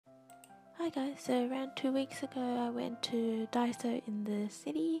Hi guys, so around 2 weeks ago I went to Daiso in the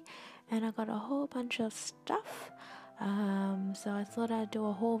city and I got a whole bunch of stuff. So I thought I'd do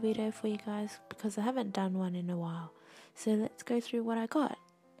a haul video for you guys because I haven't done one in a while. So let's go through what I got.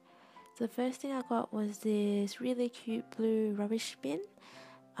 So the first thing I got was this really cute blue rubbish bin.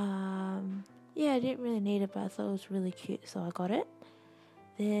 Yeah, I didn't really need it, but I thought it was really cute, so I got it.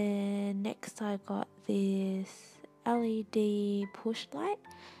 Then next I got this LED push light,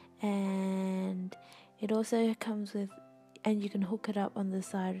 and it also comes with, and you can hook it up on the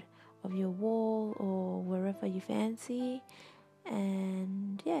side of your wall or wherever you fancy.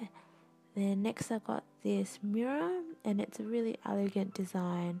 And yeah, then next I got this mirror, and it's a really elegant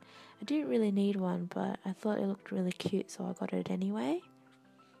design. I didn't really need one, but I thought it looked really cute, so I got it anyway.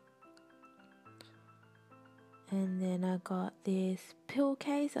 And then I got this pill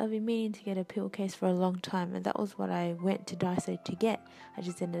case. I've been meaning to get a pill case for a long time, and that was what I went to Daiso to get. I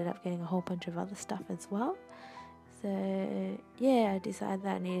just ended up getting a whole bunch of other stuff as well. So yeah, I decided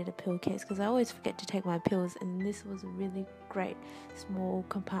that I needed a pill case because I always forget to take my pills, and this was a really great small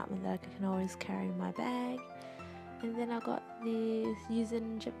compartment that I can always carry in my bag. And then I got this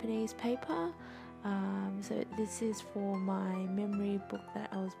using Japanese paper. So this is for my memory book that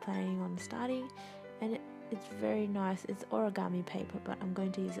I was planning on starting, and it's very nice. It's origami paper, but I'm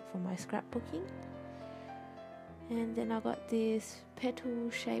going to use it for my scrapbooking. And then I got this petal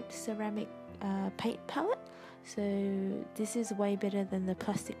shaped ceramic paint palette. So this is way better than the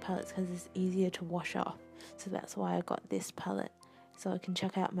plastic palettes because it's easier to wash off. So that's why I got this palette, so I can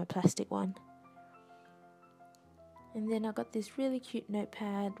check out my plastic one. And then I got this really cute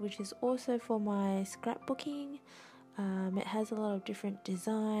notepad, which is also for my scrapbooking. It has a lot of different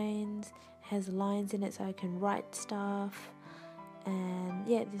designs, it has lines in it so I can write stuff. And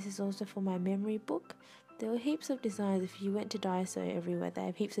yeah, this is also for my memory book. There were heaps of designs. If you went to Daiso everywhere, they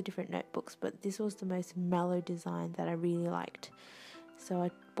have heaps of different notebooks, but this was the most mellow design that I really liked, so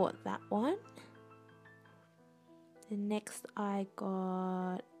I bought that one. Then next I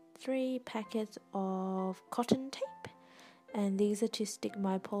got 3 packets of cotton tape, and these are to stick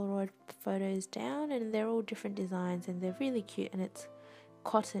my Polaroid photos down, and they're all different designs and they're really cute, and it's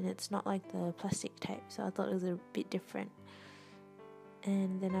cotton, it's not like the plastic tape, so I thought it was a bit different.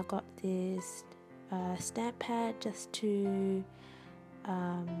 And then I got this stamp pad just to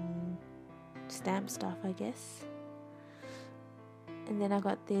stamp stuff, I guess. And then I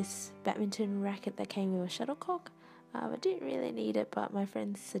got this badminton racket that came with a shuttlecock. I didn't really need it, but my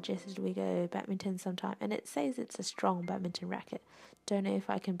friends suggested we go badminton sometime, and it says it's a strong badminton racket. Don't know if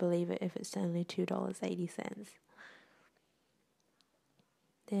I can believe it if it's only $2.80.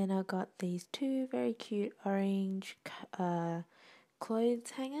 Then I got these 2 very cute orange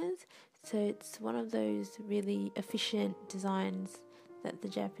clothes hangers. So it's one of those really efficient designs that the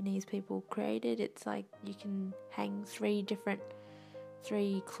Japanese people created. It's like you can hang 3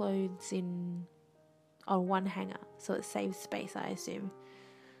 clothes on one hanger, so it saves space, I assume.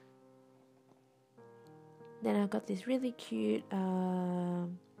 Then I got this really cute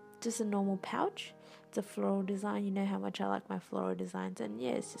just a normal pouch. It's a floral design. You know how much I like my floral designs, and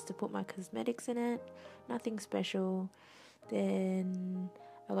yeah, it's just to put my cosmetics in it, nothing special. Then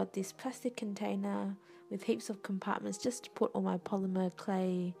I got this plastic container with heaps of compartments just to put all my polymer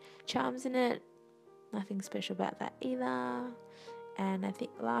clay charms in it, nothing special about that either. And I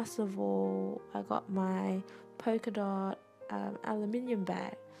think last of all, I got my polka dot aluminium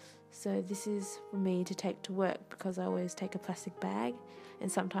bag. So this is for me to take to work because I always take a plastic bag,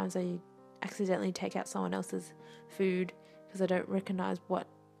 and sometimes I accidentally take out someone else's food because I don't recognize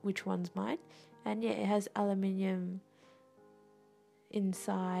which one's mine. And yeah, it has aluminium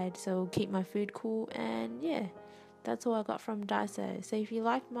inside, so it'll keep my food cool. And yeah, that's all I got from Daiso. So if you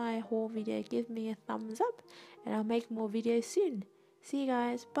like my haul video, give me a thumbs up, and I'll make more videos soon. See you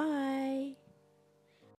guys, bye.